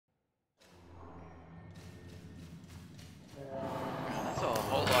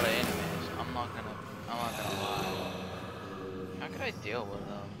I deal with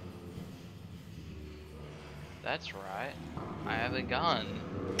them? That's right. I have a gun.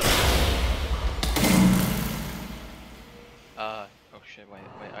 Oh shit, wait,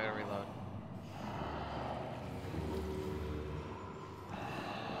 I gotta reload.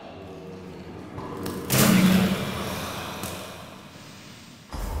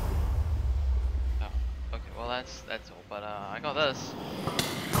 Oh, okay, well that's all, but I got this.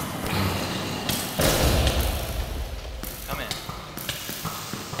 Come in.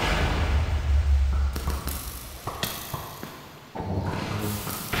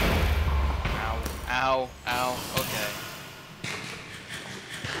 Ow, ow, okay.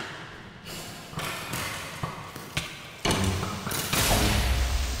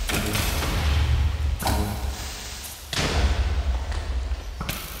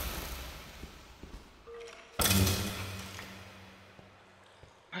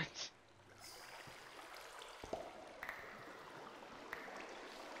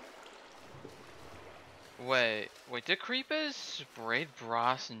 What? Wait, do creepers spread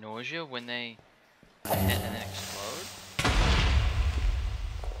brass nausea when they hit and then explode?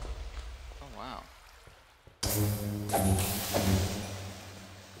 Oh wow.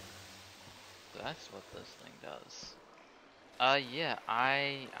 So that's what this thing does. Yeah,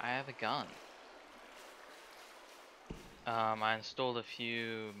 I have a gun. I installed a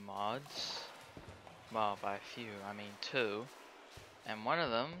few mods. Well, by a few, I mean 2. And one of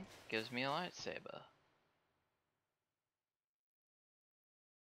them gives me a lightsaber.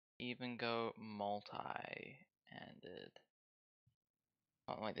 Even go multi-handed.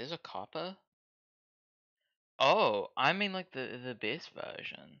 Oh wait, there's a copper? Oh, I mean like the base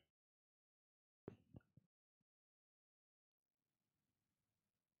version.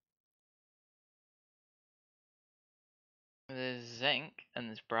 There's zinc and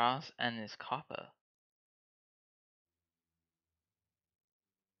there's brass and there's copper.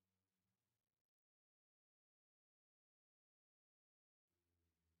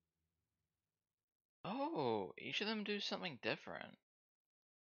 Oh, each of them do something different.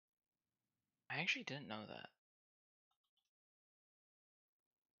 I actually didn't know that.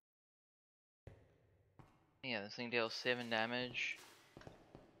 Yeah, this thing deals 7 damage.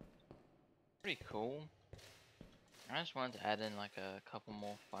 Pretty cool. I just wanted to add in like a couple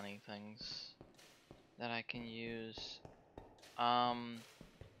more funny things that I can use. I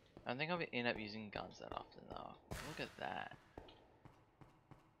don't think I'll end up using guns that often though. Look at that.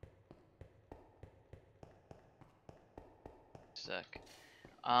 Sick.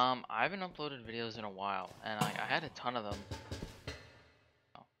 I haven't uploaded videos in a while, and I had a ton of them.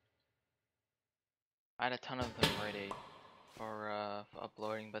 Oh. I had a ton of them ready for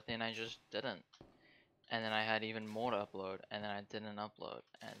uploading, but then I just didn't. And then I had even more to upload, and then I didn't upload.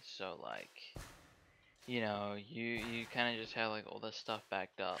 And so like, you know, you kind of just have like all this stuff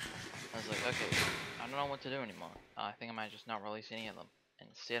backed up. I was like, okay, I don't know what to do anymore. I think I might just not release any of them.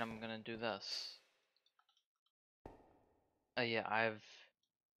 Instead, I'm gonna do this. Yeah, I've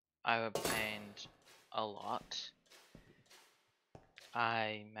obtained a lot.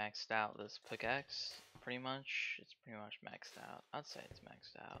 I maxed out this pickaxe pretty much. It's pretty much maxed out. I'd say it's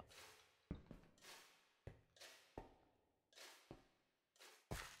maxed out.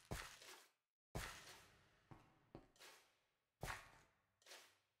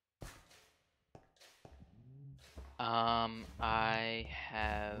 I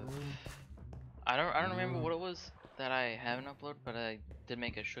have. I don't remember what it was that I haven't uploaded, but I did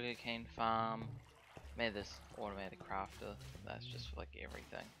make a sugarcane farm. Made this automated crafter. That's just for, like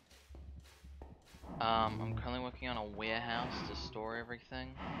everything. I'm currently working on a warehouse to store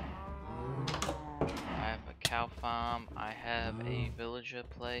everything. I have a cow farm. I have a villager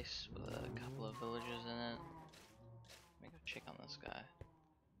place with a couple of villagers in it. Let me go check on this guy.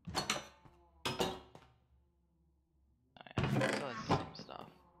 Oh yeah, still has the same stuff.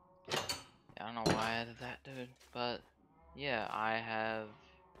 Yeah, I don't know why I added that, dude, but yeah, I have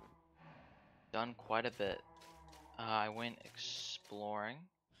done quite a bit. I went exploring.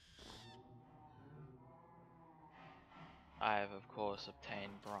 I have, of course,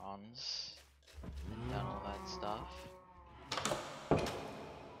 obtained bronze and done all that stuff.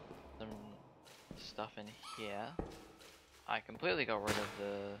 Some stuff in here. I completely got rid of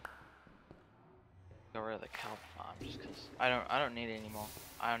the cow farm just because I don't need it anymore.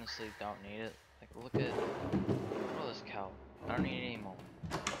 I honestly don't need it. Like look at all this cow. I don't need it anymore.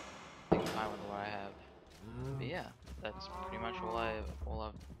 I think I'm fine with what I have. But yeah, that's pretty much all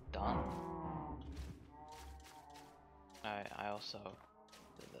I've done. I also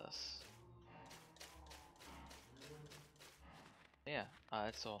did this. Yeah,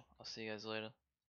 that's all. I'll see you guys later.